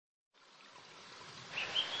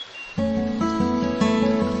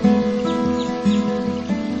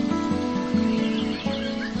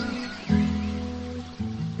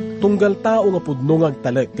tunggal tao nga pudno nga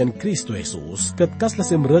agtalag kan Kristo Jesus ket kasla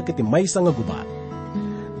simrek iti maysa nga gubat.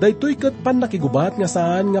 Daytoy ket panakigubat nga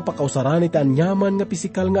saan nga pakausaran iti anyaman nga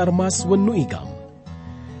pisikal nga armas wenno igam.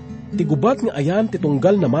 Ti gubat nga ayan ti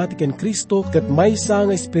tunggal na mati ken Kristo ket maysa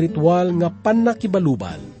nga espiritual nga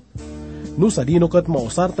panakibalubal. No sa dino ket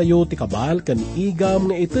mausar tayo ti kabal ken igam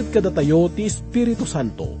nga ited kada tayo ti Espiritu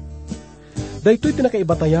Santo. Daytoy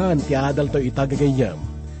tinakaibatayan ti adal tayo itagagayam.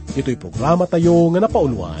 Ito'y programa tayo nga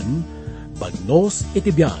napauluan, Bagnos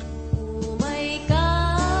iti Biag.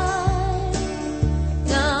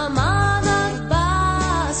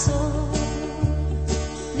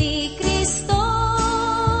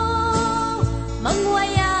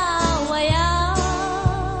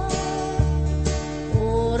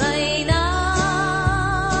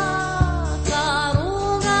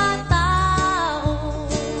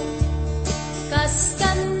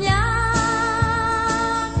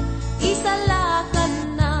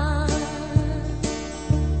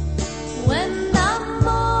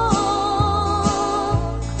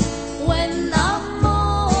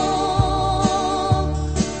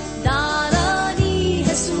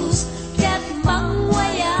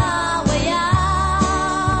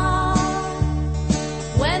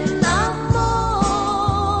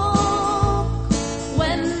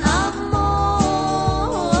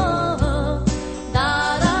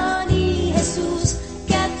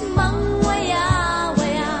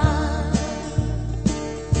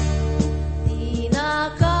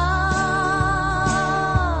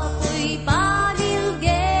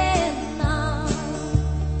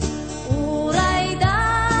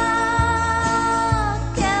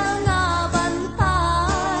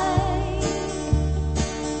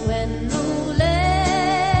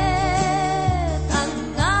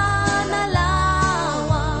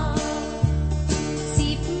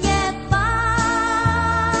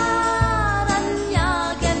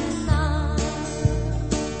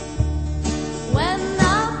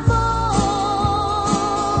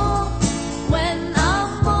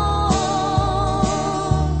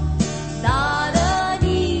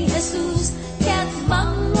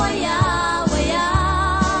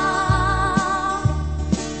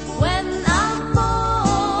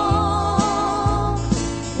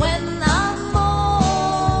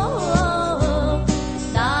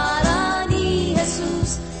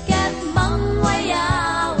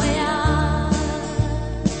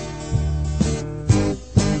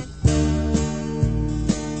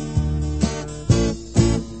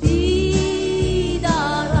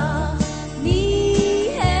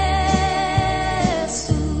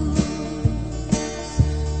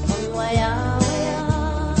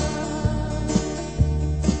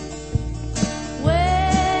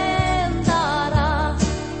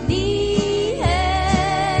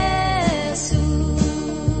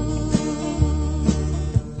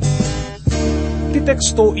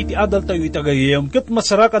 Teksto iti adal tayo itagayam, ket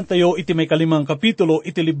masarakan tayo iti may 5 kapitulo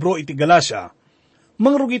iti libro iti Galatia.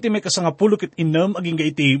 Mangrug iti may 10 ket 6 aging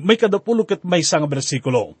iti may 10 ket may 1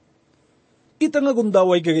 bersikulo. Ita nga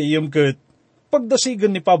gundaway gagayam ket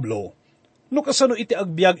pagdasigan ni Pablo, no kasano iti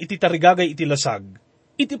agbyag iti tarigagay iti lasag,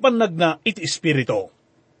 iti panagna iti espiritu.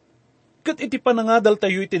 Ket iti panangadal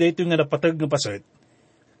tayo iti daytoy nga napateg nga paset,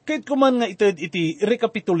 kahit kuman nga ited iti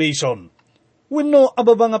recapitulation, wenno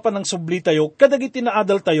ababa nga panang subli tayo, kadag iti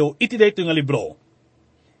naadal tayo, iti daytoy nga libro.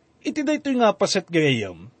 Iti daytoy nga paset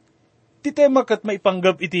gayam, ti tema kat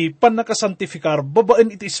maipanggap iti panakasantifikar babaan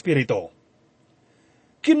iti espiritu.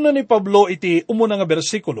 Kinna ni Pablo iti umuna nga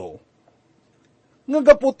bersikulo, nga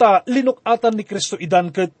gaputa linukatan ni Kristo idan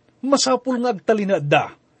ket masapul nga agtalina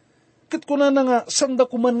da, ket kunana nga sanda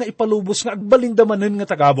kuman nga ipalubos nga agbalindamanen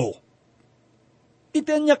nga tagabo.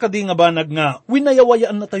 Itian niya kadi nga banag nga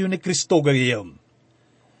winayawayaan na tayo ni Kristo gayam.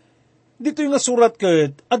 Dito yung nga surat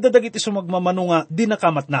ket addadag iti sumagmamano nga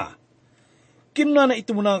dinakamat na. Kinuna na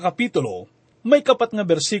iti muna nga kapitulo, may 4 nga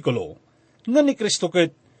bersikulo, nga ni Kristo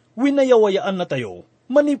ket winayawayaan na tayo,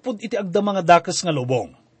 manipod iti agda mga dakes nga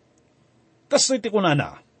lubong. Kasto iti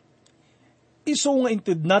kunana, iso nga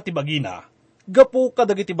inted na ti bagina, gapo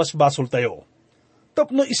kadag iti basbasol tayo.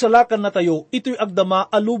 Tapno isalakan na tayo, ito'y agdama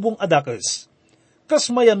alubong adakes. Kas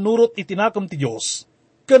mayan nurot itinakam ti Diyos,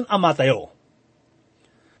 ken ama tayo.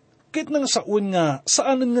 Kit nang saun nga,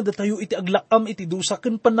 saanan nga datayo iti aglaam iti dusa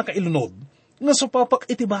ken panakailunod, nga supapak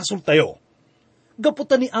iti basol tayo.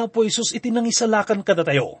 Gaputan ni Apo Jesus iti nangisalakan kada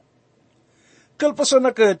tayo. Kalpasan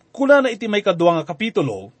na ket, kula na iti may 2 nga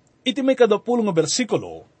kapitulo, iti may 10 nga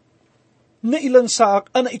bersikulo, na ilan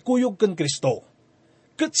saak ana ikuyog ken Kristo.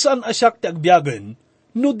 Ket saan asyak ti agbiagen,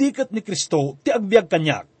 no diket ni Kristo ti agbiag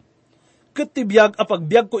kanyak. Ket ti biag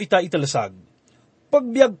apagbiag ko ita italasag,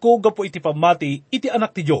 Pagbiag ko gapo iti pamati, iti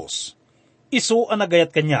anak ti Diyos. Isu ang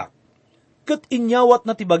nagayat kanyak. Kat inyawat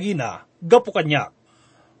na ti bagina, gapo kanyak.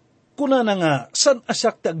 Kuna na nga, san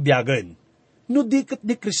asyak ti agbiagan? No di kat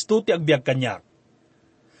di Kristo ti agbiag kanyak.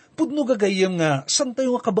 Pudno gagayem nga, san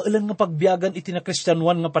tayo nga kabaalan nga pagbiagan iti na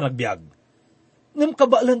Kristyanuan nga panagbiag? Ngam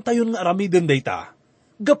kabaalan tayo nga aramiden dayta,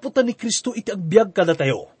 gaputan ni Kristo iti agbiag kada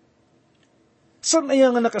tayo. San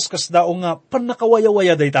aya nga nakaskas dao nga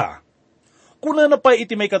panakawaya-waya dayta? Kuna na pa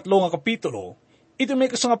iti may 3 nga kapitulo, iti may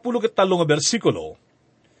 13 nga bersikulo,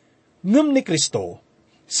 ngam ni Kristo,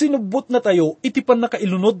 sinubot na tayo iti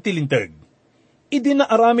panakailunod ti linteg. Idi na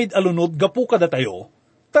aramid alunod gapu kada tayo,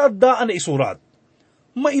 taadaan na isurat.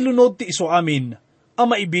 Mailunod ti iso amin, a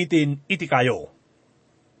maibitin iti kayo.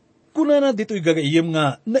 Kuna na dito'y gagayim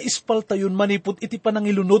nga, naispal tayon manipod iti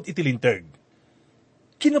panangilunod iti linteg.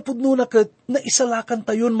 Kinapudno na kat, naisalakan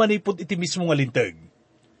tayon manipod iti mismo nga linteg.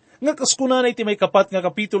 Nga kaskuna na iti may kapat nga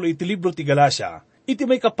kapitulo iti libro ti Galatia, iti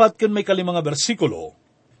may kapat ken may 5 nga bersikulo,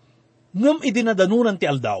 ngam idinadanunan ti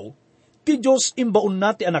aldaw, ti Diyos imbaon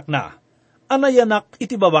na ti anak na, anayanak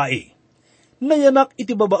iti babae, nayanak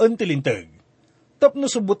iti babaan ti linteg, tapno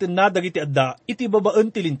subutin na dagiti adda iti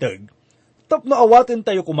babaan ti linteg, tapno awaten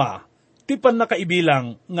tayo kuma, ti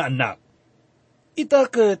panakaibilang nga anak.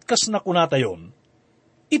 Itaket kas nakuna tayon,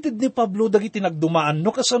 itid ni Pablo dagiti nagdumaan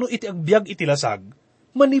no kasano iti agbyag iti lasag,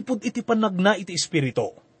 manipod iti panagna iti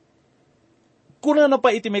espiritu. Kuna na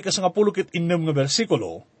pa iti may 16 nga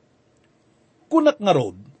bersikulo, kunak nga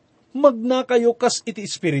rod, magna kayo kas iti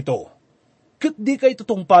espiritu, ket di kay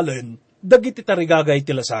tutungpalen, dagiti tarigagay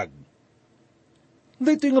ti lasag.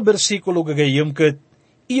 Dito nga bersikulo gagayem ket,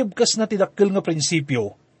 iyabkas na tidakkel nga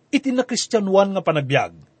prinsipyo, iti na Kristyanuan nga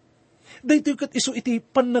panagbiag. Dito ket iso iti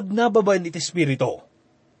panagnababayan iti espiritu.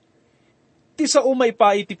 Ti sao may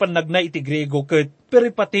pa iti panagna iti Grego ket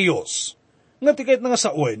peripateos, nga ti kahit nga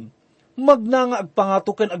saon, magna nga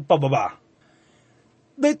agpangato ken agpababa.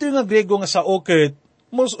 Dito nga Grego nga sao ket,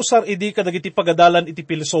 mos usar idi kadagiti pagadalan iti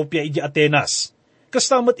filosofia iti Atenas,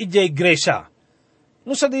 kastamat iti Gresya.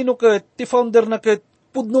 No sa dino ket, ti founder na ket,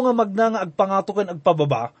 pudno nga magna nga agpangato ken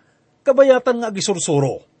agpababa, kabayatan nga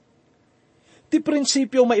agisursuro. Ti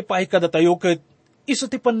prinsipyo maipahay kada tayo ket,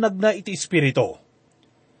 iso ti panagna iti espiritu.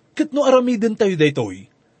 Ket no aramiden tayo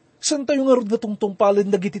daytoy, san tayo nga rod nga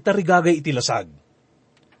tungtungpalen dagiti tarigagay iti lasag.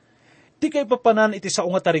 Ti kay papanan iti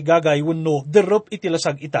sao nga tarigagay wenno derop iti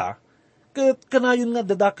lasag ita, ket kanayon nga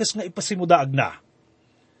dadakas nga ipasimudaag na.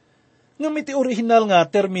 Ngam iti orihinal nga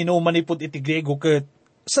termino manipod iti Grego ket,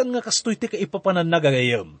 san nga kastoy ti kaipapanan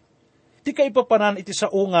nagagayam. Ti kaipapanan iti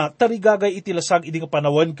sao nga tarigagay iti lasag iti nga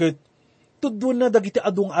panawan ket, tudwan na dagiti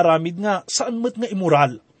adung aramid nga saan met nga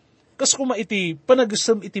immoral. Kas kuma iti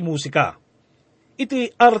panagasam iti musika. Iti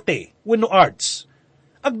arte, wenno arts.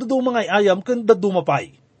 Agduduma ngay ayam ken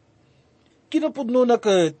dadumapay. Kinapudno na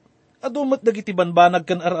ket, adumat dagiti banbanag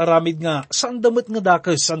ken araramid nga saan damet nga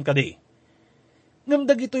dakes san kadi. Ngam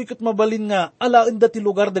dagitoy ket mabalin nga alaan dati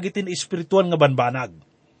lugar dagiti espirituan nga banbanag.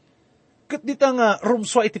 Ket dita nga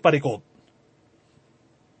rumswa iti parikot.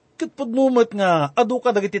 Ket pudnumet nga adu ka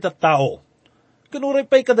dagiti tattao. Kanuray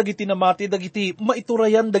pa'y kadagiti namati, dagiti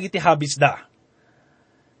maiturayan, dagiti habis da.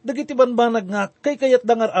 Dagiti banbanag nga, kay kayat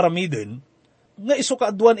dangar aramiden, nga iso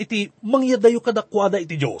kaaduan iti mangyadayo kadakwada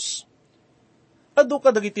iti Diyos. Adu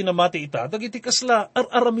ka dagiti namati ita, dagiti kasla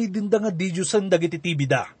aramiden da nga didyusan dagiti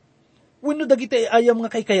tibida. Wenno dagiti ayam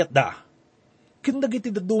nga kay kayat da. Ken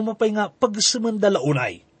dagiti daduma pa'y nga pagsamanda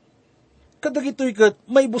launay. Kadagito'y kat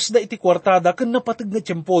may busda iti kwartada, ken napatag nga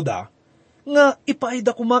tiyempo da, nga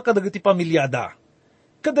ipaida kumaka dagiti pamilyada.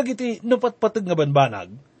 Kadagiti napatpatag nga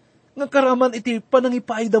banbanag, nga karaman iti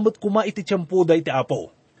panangipaidamot kuma iti tiyempoda iti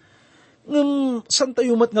apo. Ngam, san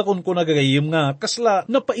tayo mat nga kun nagagayim nga, kasla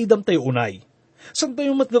napaidam tayo unay. San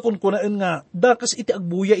tayo mat nga kun kunaan nga, dakas iti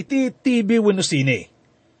agbuya iti TV wenno sine.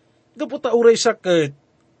 Gaputa uray siya ket,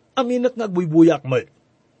 aminat nga agbuybuyak mat.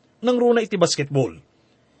 Nang runa iti basketball.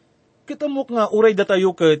 Kitamok nga uray da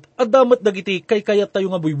tayo ket, adamat dagiti kay kayat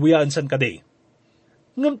tayo nga buybuyaan san kade.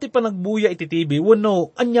 Ngam ti panagbuya iti TV,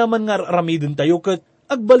 wenno anyaman nga aramiden tayo ket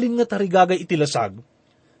agbalin nga tarigagay iti lasag.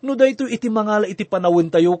 No dayto iti mangala iti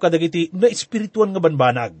panawin tayo kadagiti na espirituan nga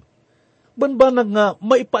banbanag. Banbanag nga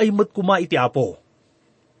maipaimot kuma iti apo.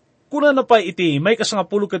 Kuna na pa iti may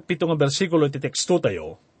 17 nga bersikulo iti teksto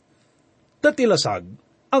tayo. Tati lasag,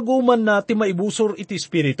 aguman na ti maibusor iti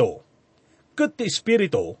espiritu. Ket ti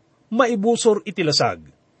espiritu, maibusor iti lasag.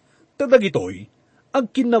 Tadagitoy,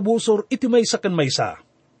 agkinabusor iti maysa ken maysa.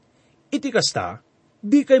 Iti kasta,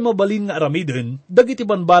 di kay mabalin nga aramiden, dagiti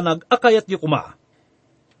banbanag akayat yu kuma.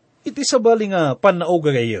 Iti sabali nga panao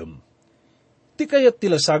gagayem. Ti kayat ti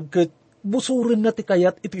lasag ket busurin na ti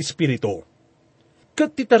kayat iti espiritu.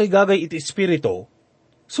 Kat ti tarigagay iti espiritu,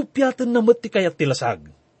 supyatan na ti kayat ti lasag.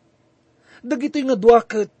 Dagito'y nga dua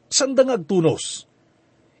kat sanda nga agtunos.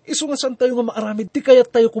 Isu nga san tayo nga maaramid, ti kayat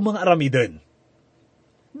tayo kung mga aramiden.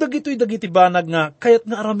 Dagito'y dagiti banag nga kayat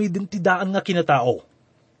nga aramiden ti daan nga kinatao.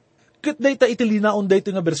 Kat dayta itilinaon dayto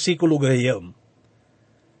nga bersikulo gayam.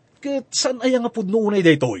 Kat san aya nga pudno unay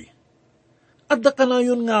daytoy? Adda ka na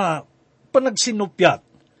yun nga panagsinupyat,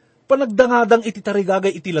 panagdangadang iti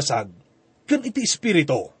tarigagay iti lasag, kan iti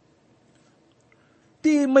espiritu.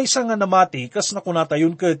 Ti may nga namati kas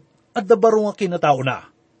nakunatayon kat adda baro nga kinatao na.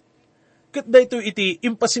 Kat dayto iti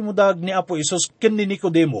impasimudag ni Apo Isos ken ni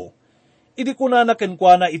Nicodemo, idi kunana ken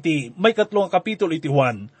kuana iti may 3 kapitulo iti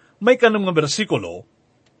Juan, may 6 nga bersikulo,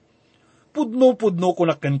 pudno-pudno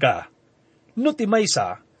kunakken ka, no ti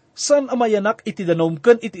maysa, saan amayanak iti danom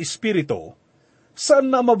ken iti espiritu, saan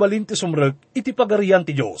na mabalin ti sumrek iti pagarian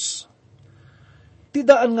ti Diyos. Ti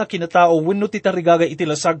daan nga kinatao wenno ti tarigagay iti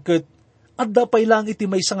lasag ket adda pay lang iti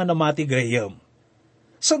maysa nga namati gayam.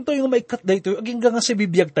 San tayo nga maikat daytoy aging nga si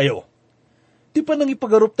bibiyag tayo. Ti panang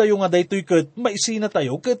ipagarup tayo nga daytoy ket maisina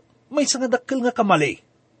tayo ket maysa nga dakkel nga kamali.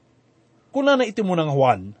 Kunana iti munang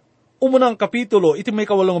Juan, umunang kapitulo iti may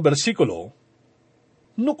 8 nga bersikulo,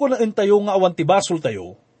 no kunaan tayo nga awan ti basol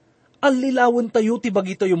tayo, alilawan tayo ti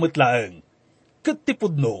bagi tayo metlaeng, ket ti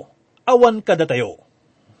pudno, awan kada tayo.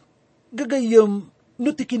 Gagayam, no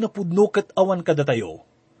ti kinapudno ket awan kada tayo,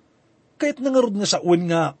 kahit nangarod nga sa uwan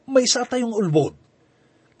nga may sa tayong ulbod.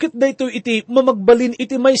 Ket dayto iti mamagbalin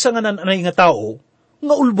iti maysa nga nananay nga tao,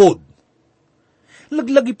 nga ulbod.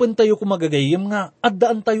 Laglagipan tayo kumagagayam nga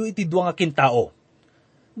addaan tayo iti dua nga kintao.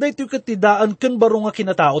 Dayto ket ti daan ken baro nga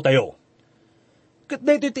kinatao tayo. Ket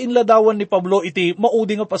dayto iti inladawan ni Pablo iti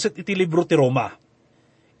maudi nga paset iti libro ti Roma.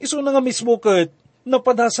 Isu na nga mismo ket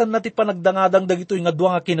napadasan na ti panagdangadang dagitoy nga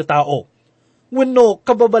dua nga kinatao. Wenno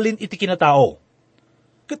kababalin iti kinatao.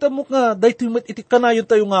 Kitamok nga, dahito met iti kanayon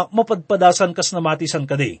tayo nga mapadpadasan kas namatisan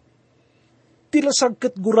kadi. Tilasag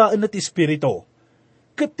ket guraan na ti espiritu.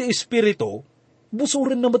 Ket ti espiritu,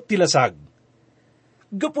 busurin na mat tilasag.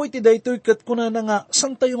 Gapoy ti daytoy ket kunana nga,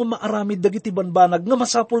 san tayo nga maaramid dagiti banbanag nga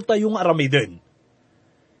masapol tayo nga aramiden.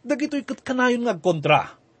 Dagitoy ket kanayon nga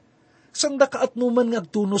agkontra. Sanda ka at numan nga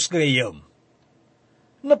agtunos gayam.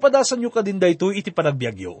 Napadasan nyo ka din daytoy iti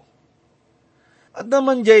panagbiagyo. At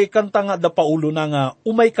naman jay kanta nga da paulo na nga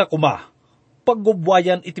umay ka kuma,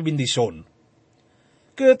 paggubwayan iti bendisyon.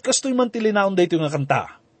 Kaya't kastoy man tilinaon da ito nga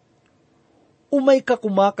kanta. Umay ka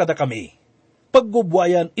kuma kada kami,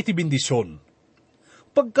 paggubwayan iti bendisyon.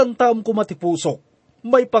 Pagkantaam kuma ti pusok,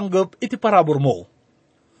 may panggap iti parabor mo.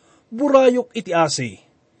 Burayok iti asi,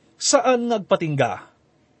 saan nga agpatingga,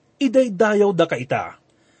 iday dayaw da kaita.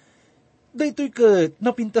 Daytoy ket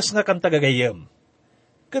napintas nga kanta gagayem.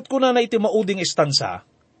 Ket kuna na iti mauding estansa,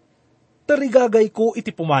 tarigagay ko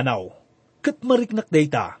iti pumanaw, ket mariknak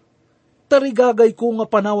dayta, tarigagay ko nga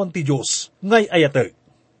panawan ti Diyos, ngay ayateg.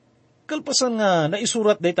 Kalpasan nga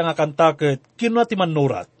naisurat dayta nga kanta ket kinuna ti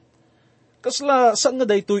manurat. Kasla saan nga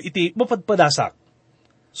daytoy iti mapadpadasak,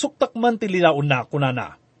 suktak man ti lilaon na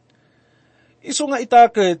kunana. Isu nga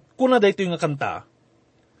itaket kuna daytoy nga kanta,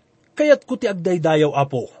 kayat ko ti agdaydayaw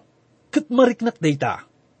apo, ket mariknak dayta.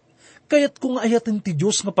 Kayat kung ayatin ti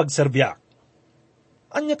Diyos nga pagserbyak.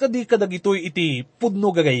 Anya kadi kadagitoy iti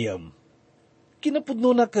pudno gagayam.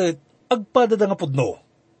 Kinapudno na ket agpadada nga pudno.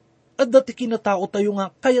 Adda ti kinatao tayo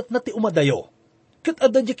nga kayat na ti umadayo. Ket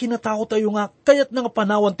adda ti kinatao tayo nga kayat na nga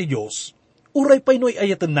panawan ti Diyos. Uray pay noy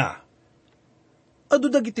ayaten na.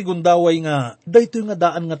 Adu dagiti gundaway nga daytoy nga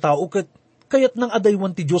daan nga tao ket kayat nang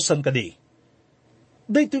adaywan ti Diyos san kadi.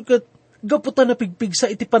 Daytoy ket gaputan na pigpig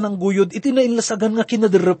sa iti panangguyod iti nainlasagan nga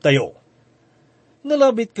kinaderep tayo.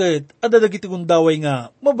 Nalabit ket adda dagiti gundaway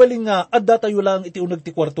nga mabaling nga adda tayo lang iti uneg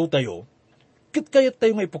ti kwarto tayo. Ket kayat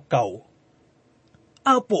tayo nga ipukkaw.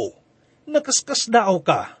 Apo, nakaskas daaw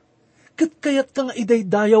ka. Ket kayat ka nga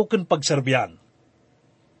idaydayaw ken pagserbyan.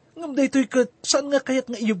 Ngam daytoy ket saan nga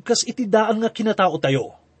kayat nga iyubkas iti daan nga kinatao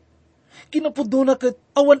tayo. Kinapudno na ket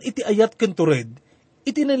awan iti ayat ken tured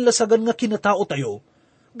iti nainlasagan nga kinatao tayo.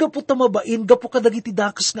 Gapu tamabain, gapu kadagiti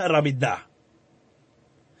dakas nga aramid na.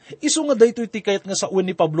 Isu nga dayto iti kayat nga sa uwan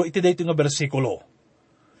ni Pablo iti dayto nga bersikulo.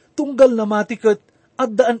 Tunggal na mati ket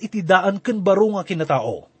addaan iti daan ken baro nga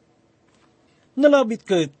kinatao. Nalabit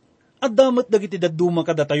ket addamet dagiti dadduma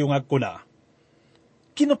kada tayo nga agkuna.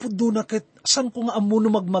 Kinapudno na ket san ko nga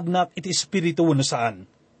ammuno magmagnak iti espiritu wenno saan.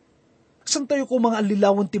 San tayo ko mga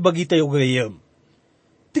alilawan ti bagi tayo gayem.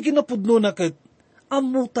 Ti kinapudno na ket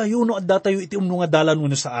ammo tayo no adda tayo iti umno nga dalan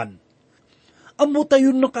wenno saan. Ammo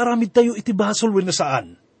tayo no karamid tayo iti basol wenno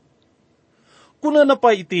saan. Kuna na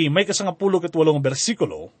pa iti may kasangapulo ket 8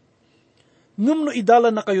 bersikulo, ngem no idala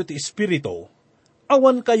na kayo ti Espiritu,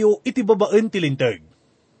 awan kayo iti babaen ti linteg.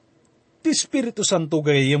 Ti Espiritu Santo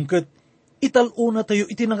gayem ket italuna tayo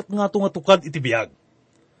iti nangatngato nga tukad iti biag.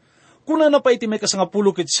 Kuna na pa iti may kasangapulo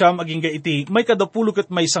ket 9 aging iti may 10 ket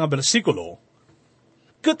may 1 bersikulo,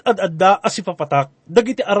 ket ad-adda as ipapatak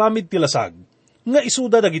dagiti aramid ti lasag nga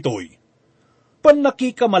isuda dagitoy: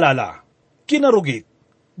 pannakikamalala, kinarugit,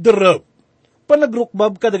 derep,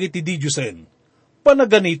 panagrukbab kadagiti didyusen,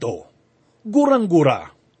 panaganito, gurang-gura,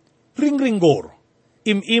 ringringgor,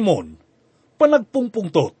 imimon,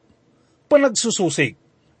 panagpungpungtot, panagsususik,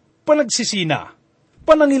 panagsisina,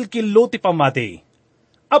 panangilkillo ti pamati,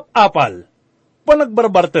 apapal,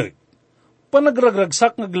 panagbarbartek,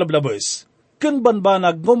 panagragragsak ngaglablabes, ken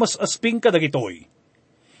banbanag no mas asping kadagitoy.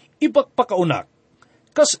 Ipakpakaunak,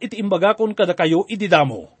 kas iti imbagakon kada kayo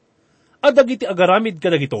ididamo, adagiti agaramid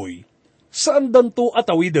kadagitoy, saan danto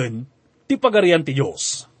atawiden ti pagarian ti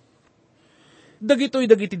Diyos. Dagitoy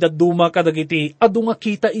dagiti daduma kadagiti adu nga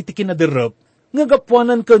kita iti kinaderep nga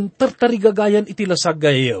gapwanan ken tartarigagayan iti lasag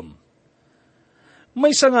gayem.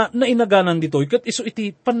 Maysa nga nainaganan ditoy ket isu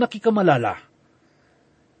iti pannakikamalala.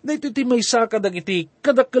 Daytoy iti maysa kadagiti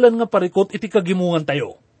kadakkelan nga parikot iti kagimungan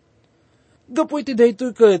tayo. Gapu iti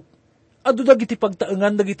daytoy ket adu dagiti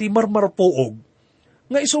pagtaengan dagiti marmarpoog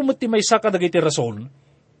nga isumet ti maysa kadagiti rason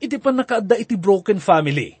iti pannakaadda iti broken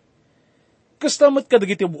family. Kastamat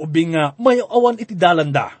kadagiti ubing nga mayawan iti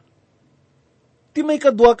dalanda. Ti may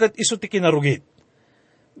kadwa ket isu ti kinarugit.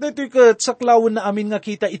 Daytoy ket saklawon na amin nga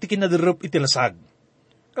kita iti kinaderep iti lasag.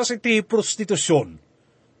 Kasi ti prostitusyon,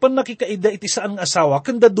 pannakikaida iti saan nga asawa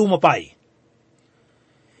kanda dumapay.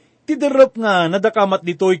 Ti derep nga nadakamat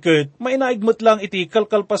ditoy ket mainaigmet lang iti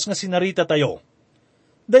kalkalpas nga sinarita tayo.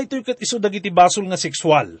 Daytoy ket isu dagiti basol nga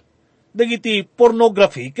sexual, dagiti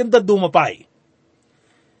pornography kanda dumapay.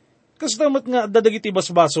 Kastamat nga dadagiti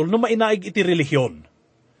basbasol no mainaig iti relihiyon.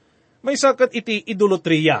 May sakat iti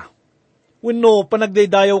idolotriya, wenno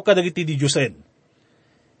panagdaydayaw kadagiti didyusen.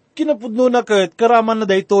 Kinapudno na ket karaman na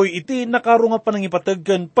daytoy iti nakaro nga panangipateg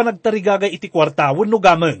ken panagtarigagay iti kwarta wenno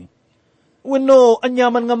gameng, wenno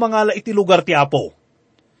anyaman nga mangala iti lugar ti Apo.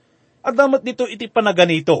 Adamat dito iti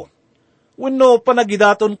panaganito, wenno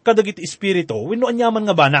panagidaton kadagiti espiritu wenno anyaman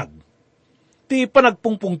nga banag. Ti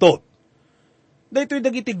panagpungpungtot, daytoy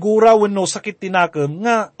dagiti gura wenno sakit tinakem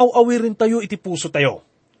nga awawirin tayo iti puso tayo.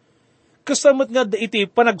 Kastamet nga iti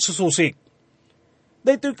panagsususik.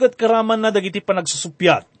 Daytoy ket karaman na dagiti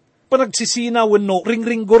panagsusupyat, panagsisina wenno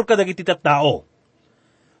ringringgor kadagiti tattao.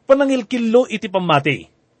 Panangilkillo iti pamati.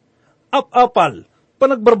 Apapal,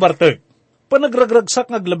 panagbarbartek,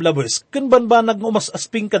 panagragragsak ngaglablabes, ken banbanag nga umas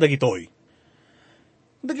asping kadagitoy.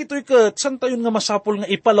 Dagitoy ket santayon nga masapol nga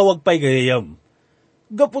ipalawag pay gayam.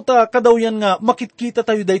 Gaputa kadawyan nga makitkita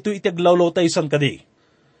tayo daytoy iti aglawlaw tayo san kadi.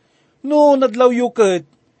 No nadlawyo ket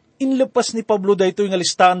inlepas ni Pablo daytoy nga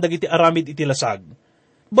listahan dagiti aramid iti lasag.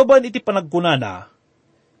 Baban iti panagkunana,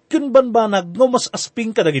 ken banbanag nga mas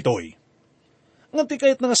asping kadagitoy. Nganti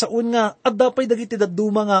kayat nga saun nga addapay dagiti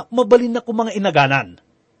dadduma nga mabalin na ko mga inaganan.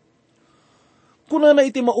 Kunana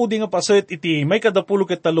iti maudi nga paset iti may 13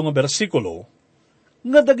 nga bersikulo,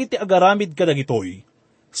 nga dagiti agaramid kadagitoy,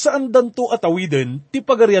 saan danto atawiden ti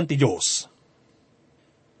pagarian ti Diyos.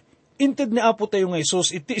 Inted ni Apo tayo nga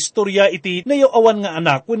Isus iti istorya iti nayawan nga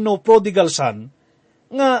anak wenno prodigal son,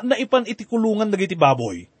 nga naipan iti kulungan dagiti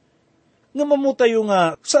baboy. Nga mamutayo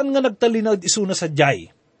nga saan nga nagtalinag isuna sa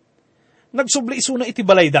jay. Nagsubli isuna iti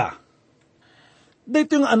balayda.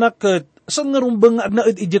 Dayto yung anak ket saan nga rumbang nga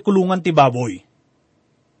agnaed iti kulungan ti baboy.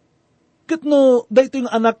 Ket no dayto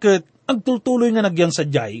yung anak ket agtultuloy nga nagyan sa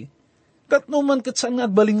jay. Ket no man ket saan nga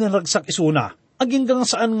agbaling nga ragsak isuna, aging nga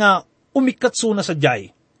saan nga umikat suna sa jay.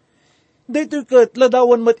 Dayto ket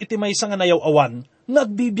ladawan met iti maysa nga nayaw-awan nga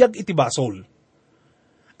agbibiyag iti basol.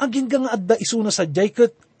 Aging nga adda isuna sa jay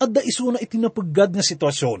ket adda isuna iti napeggad nga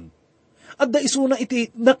sitwasyon. Adda isuna iti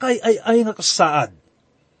nakay-ay nga kasaad.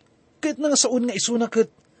 Ket nga saon nga isuna ket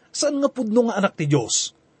saan nga pudno nga anak ti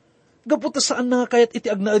Dios. Gaputa saan nga kayat iti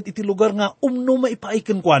agnaed iti lugar nga umno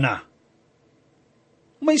maipaiken kwa na.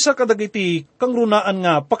 Maysa kadagiti kang runaan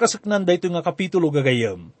nga pakasaknan dayto nga kapitulo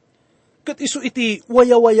gagayem. Ket isu iti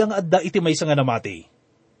waya-waya nga adda iti maysa nga namati.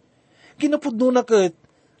 Kinapudno na ket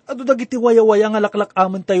adu dagiti waya-waya nga laklak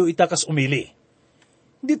amen tayo itakas umili.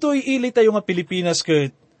 Ditoy ili tayo nga Pilipinas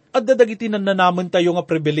ket adda dagiti nananamen tayo nga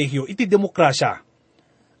pribilehyo iti demokrasya.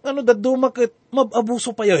 Ngano dadduma ket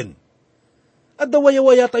mababuso pa yen. Adda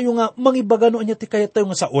waya-waya tayo nga mangibagano anya ti kayat tayo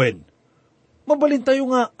nga sawen. Mabalin tayo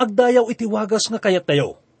nga agdayaw iti wagas nga kayat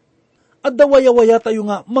tayo. Adda waya-waya tayo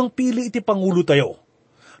nga mangpili iti pangulo tayo.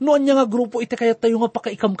 Noan niya nga grupo iti kayat tayo nga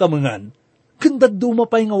pakaikamkamangan, kandad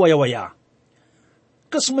dumapay nga wayawaya.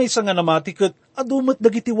 Kas may nga namati kat adumat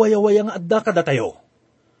dagiti wayawaya nga adda kada tayo.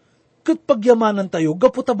 Kat pagyamanan tayo,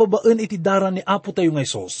 gaputa babaan iti dara ni Apo tayo nga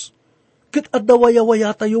Isos. Kat adda wayawaya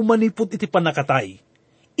tayo manipod iti panakatay.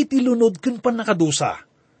 Iti lunod kan panakadusa.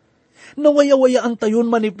 Nawayawayaan tayon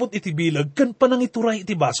manipod iti bilag kan panangituray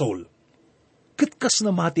iti basol. Kat kas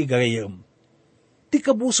namati gagayam. Ti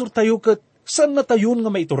kabusor tayo kat saan na tayon nga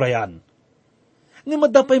maiturayan. Nga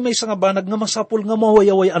madapay may nga banag nga masapol nga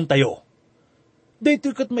mawayawayaan tayo. Dito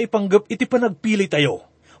kat maipanggap iti panagpili tayo.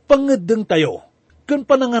 Pangadeng tayo. Kan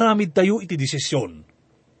panangaramid tayo iti desisyon.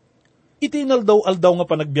 Iti inaldaw-aldaw nga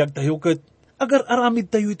panagbiag tayo kat agar-aramid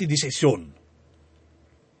tayo iti desisyon.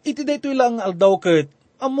 Iti dayto lang nga aldaw kat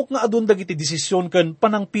amok nga adun dagiti desisyon kan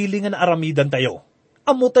panangpili nga naaramidan tayo.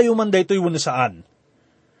 Amo tayo man dayto wano saan.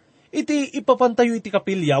 Iti ipapantayo iti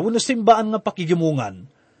kapilya wano simbaan nga pakigimungan.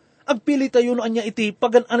 Agpili tayo no anya iti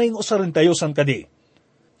pagan-anay nga usarin tayo san kadi.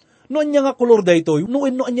 No anya nga kolor dayto no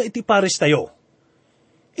anya iti pares tayo.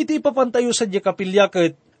 Iti ipapantayo sa di kapilya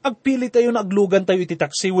kat agpili tayo na aglugan tayo iti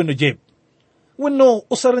taksi wano jeep. Wano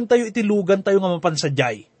usarin tayo iti lugan tayo nga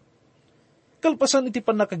mapansadyay. Kalpasan iti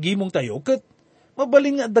panakagimong tayo kat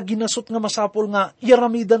mabaling nga daginasot nga masapol nga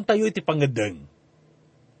yaramidan tayo iti pangadeng.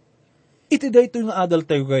 Iti dayto nga adal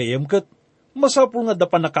tayo gayem kat masapol nga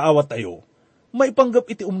dapan nakaawat tayo. Maipanggap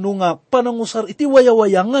iti umno nga panangusar iti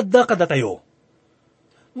wayawaya nga da kada tayo.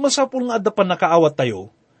 Masapol nga dapan nakaawat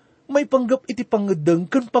tayo. Maipanggap iti pangadeng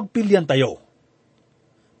kan pagpilian tayo.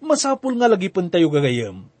 Masapol nga lagi pun tayo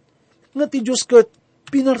gagayem. Nga ti Diyos kat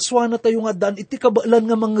pinarswana tayo nga daan iti kabaalan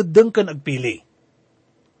nga mangadeng kan agpili.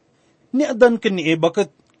 Ni Adan ken ni Eva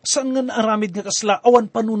kat saan nga naaramid nga kasla awan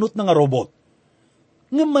panunot na nga robot.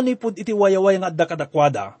 Nga manipod iti wayaway nga adda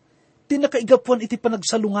kadakwada, tinakaigapuan iti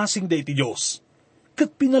panagsalungasing da iti Diyos.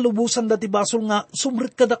 Kat pinalubusan da ti basol nga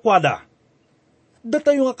sumrit kadakwada. Da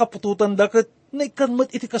tayo nga kapututan da kat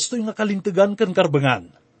naikanmat iti kastoy nga kalintigan kan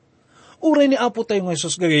karbengan. Uray ni Apo tayo nga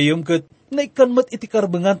Isos gagayom kat naikanmat iti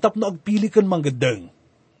karbengan tapno agpili kan manggadeng.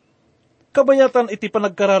 Kabayatan iti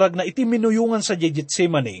panagkararag na iti minuyungan sa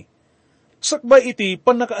Getsemani. Sakbay iti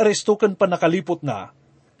panakaaresto kan panakalipot na,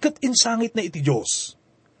 kat insangit na iti Diyos.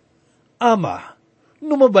 Ama,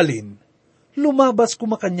 numabalin, lumabas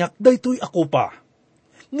kumakanyak, daytoy ako pa.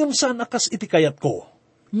 Ngam saan akas iti kayat ko,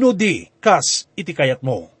 no di, kas iti kayat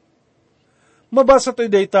mo. Mabasa to'y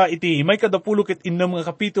dayta iti may kadapulukit innam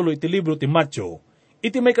nga kapitulo iti libro ti Matthew,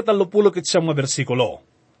 iti may katalupulukit siyang mga bersikulo.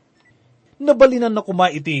 Nabalinan na kuma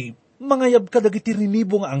iti, mangayab kadagiti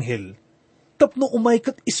rinibo nga anghel, tapno umay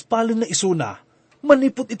kat ispalin na isuna,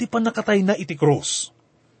 manipot iti panakatay na iti krus.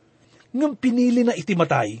 Ngam pinili na iti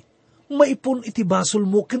matay, maipon iti basol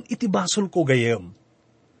mo ken iti basol ko gayem.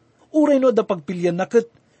 Uray no da pagpilyan na kat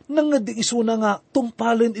nangadi isuna nga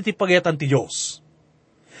tumpalin iti pagayatan ti Diyos.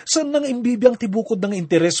 San nang imbibiyang ti bukod ng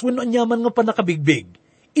interes wenno anyaman nga panakabigbig,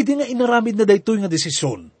 idi nga inaramid na daytoy nga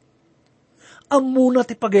desisyon. Amuna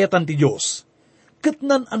ti pagayatan ti Diyos, ket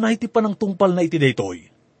nan anay ti panang tungpal na iti daytoy.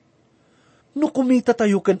 No kumita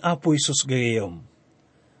tayo ken Apo Isus gayem,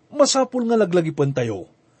 masapul nga laglagipan tayo,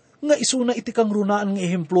 nga isuna iti kang runaan nga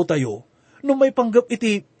ehemplo tayo, no may panggap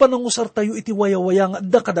iti panangusar tayo iti wayawaya nga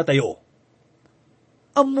adda kada tayo.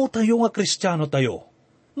 Ammo tayo nga Kristiyano tayo,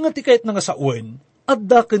 nga ti kayat na nga sauen,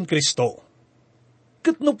 adda ken Kristo.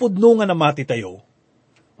 Ket no pudno nga namati tayo,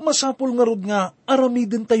 masapul nga rod nga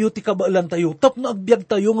aramiden tayo ti kabaalan tayo, tapno agbyag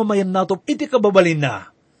tayo nga mayan natop iti kababalin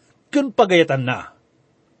na, ken pagayatan na.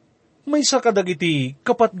 May sakadagiti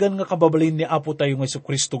kapatgan nga kababalin ni Apo tayo nga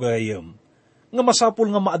Kristo gayem, nga masapul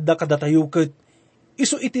nga maadda kada tayo ket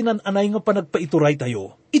iso itinananay nga panagpaituray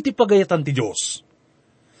tayo, iti pagayatan ti Diyos.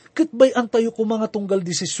 Ket bayan tayo kung mga tunggal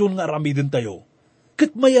desisyon nga aramiden tayo,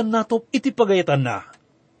 ket mayan natop iti pagayatan na.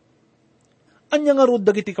 Anya nga rod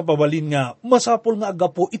dagiti kapabalin nga masapul nga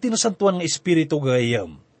agapo iti nasantuan nga Espiritu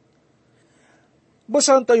gayem.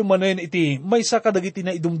 Basahan tayo manen iti may sakadagiti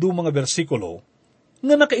na idumdum mga bersikulo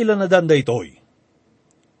nga nakailan na danda itoy.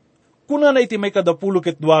 Kuna na iti may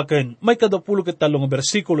kadapulukit duaken, may kadapulukit talong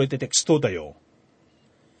bersikulo iti teksto tayo.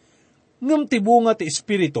 Ngam tibunga ti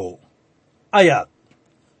Espiritu, ayat,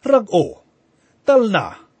 rag-o,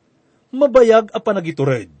 talna, mabayag a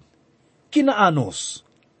panagitured, kinaanos,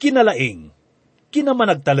 kinalaing,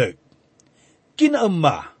 kinamanagtalag,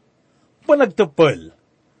 kinaamma, panagtapel,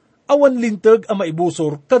 awan lintag a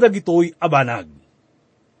maibusor kadagitoy abanag.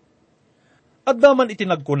 At daman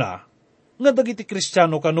itinagkuna, nga dagiti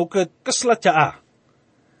Kristiyano kano ket kaslatyaa.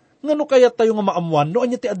 Ngano kayat tayo nga maamuan no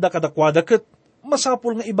anya ti adda kadakwada ket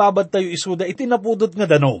masapul nga ibabad tayo isuda iti napudot nga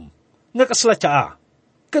danom, nga kaslatyaa.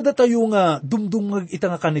 Kada tayo nga dumdumag ita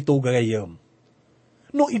nga kanito gagayam.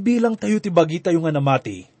 No ibilang tayo ti bagi tayo nga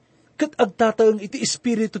namati, kat agtataang iti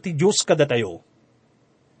Espiritu ti Diyos kada tayo.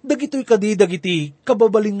 Dagito'y kadi dagiti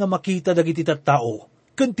kababaling nga makita dagiti tattao,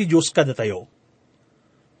 kan ti Diyos kada tayo.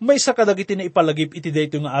 May sa kadagiti na ipalagip iti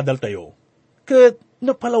dayto nga adal tayo, kat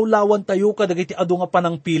napalawlawan tayo kadagiti adu nga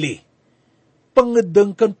panangpili,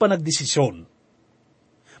 pangadang kan panagdesisyon.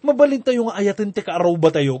 Mabalin tayo nga ayatin ti kaaraw ba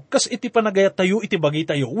tayo, kas iti panagayat tayo iti bagi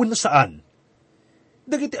tayo, wala saan.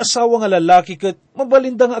 Dagiti asawa nga lalaki kat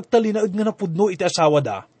mabalinda nga agtalinaad nga napudno iti asawa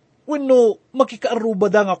da, wenno makikaaruba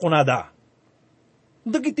da nga kunada.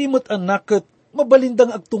 Dagiti mat anak kat mabalinda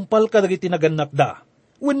nga agtumpal ka dagiti naganak da,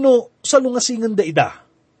 wenno salungasingan da ida.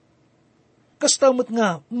 Kastamat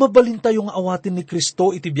nga mabalin tayo nga awatin ni Kristo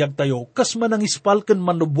iti biyag tayo, kas manangispal ken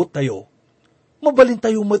manubot tayo. Mabalin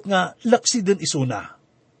tayo mat nga laksiden isuna.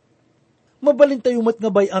 Mabalin tayo mat nga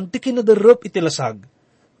bayan ti kinadarap iti lasag,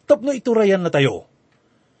 tapno iturayan na tayo.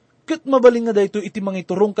 Kat mabalin nga dayto iti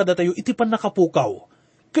mangiturong kada tayo iti panakapukaw,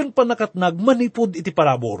 ken panakatnag manipod iti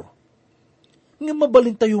parabor. Nga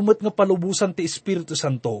mabalin tayo mat nga palubusan ti Espiritu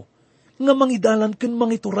Santo, nga mangidalan ken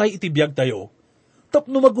mangituray iti biyag tayo,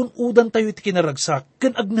 tapno magunudan tayo iti kinaragsak,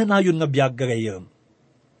 ken agnanayon nga biyag gagayam.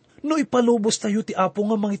 No ipalubos tayo ti Apo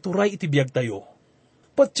nga mangituray iti biyag tayo,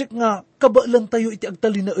 patsik nga kabaalan tayo iti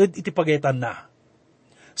agtalinaed iti pagetan na.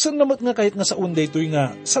 San namat nga kahit nga sa unday ito'y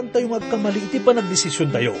nga, san tayo nga agkamali iti panagdesisyon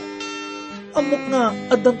tayo. Amok nga,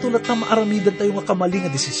 adan tulat na maaramidan tayo nga kamali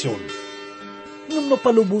nga desisyon. Ngam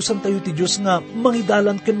napalubusan tayo ti Diyos nga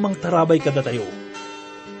mangidalan ken mangtarabay kada tayo.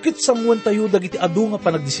 Kit sangwan tayo dagiti adu nga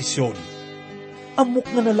panagdesisyon.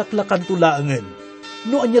 Amok nga nalaklakan tulaangan,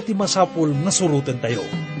 no anya ti masapol nga surutan tayo.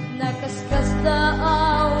 Nakaskas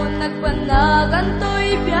daaw, nagpanagantoy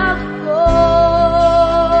biyak ko.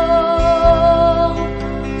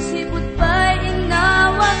 Sipot pa'y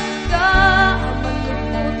inawat ka,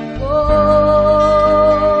 manupot ko.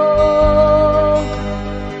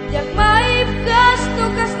 Yak maibgas,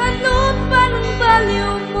 tugas manupan,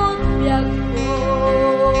 baliw mo biyak ko.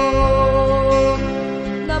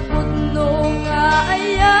 Naputno nga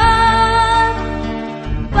ayan,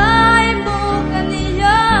 pa'y mo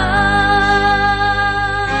kaniya.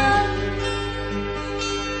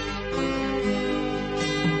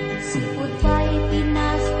 Sipot pa'y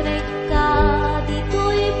pinastrek ka,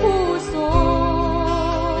 dito'y puso.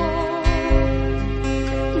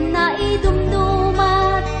 Naidumdum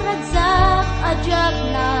at ragsak, adyak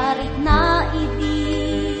narit na idi.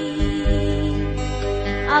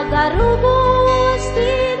 Agarubos,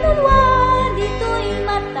 tinulwa, dito'y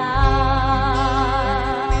mata.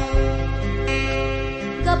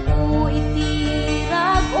 Gapu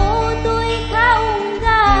itirag, o to'y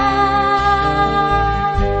kaungga.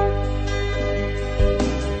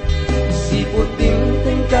 Siputing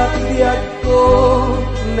tingkat biyag ko,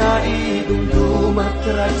 naidumdum at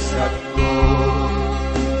ragsak ko.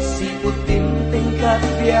 Siputing tingkat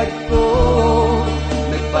biyag ko,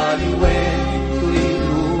 nagpaliwen ito'y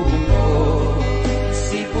luong ko.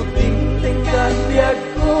 Siputing tingkat biyag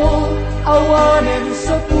ko, awanen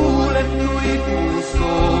sa pulan ko'y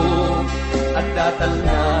puso. At datal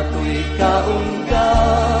na to'y kaungga.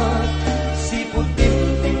 Siputing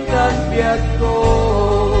tingkat biyag ko,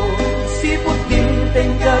 siputing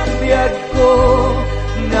tingkat biyag ko,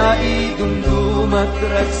 naidumdum at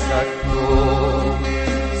ragsak ko.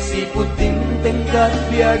 Siputing tingkat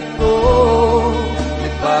biyag ko,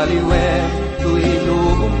 nagpaliwen to'y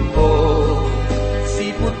luong ko.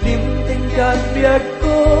 Siputing tingkat biyag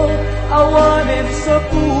ko, awanen sa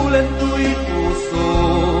pulan to'y puso.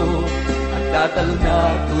 At datal na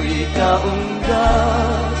to'y kaungga.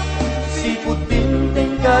 Siputing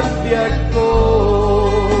tingkat biyag ko,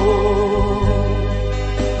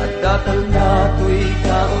 at datal na to'y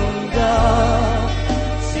kaungga.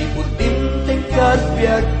 Siputing tingkat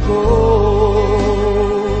biyag ko,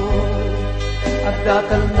 at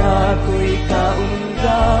datal na to'y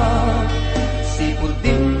kaungga.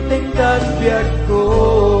 Siputing tingkat biyag ko.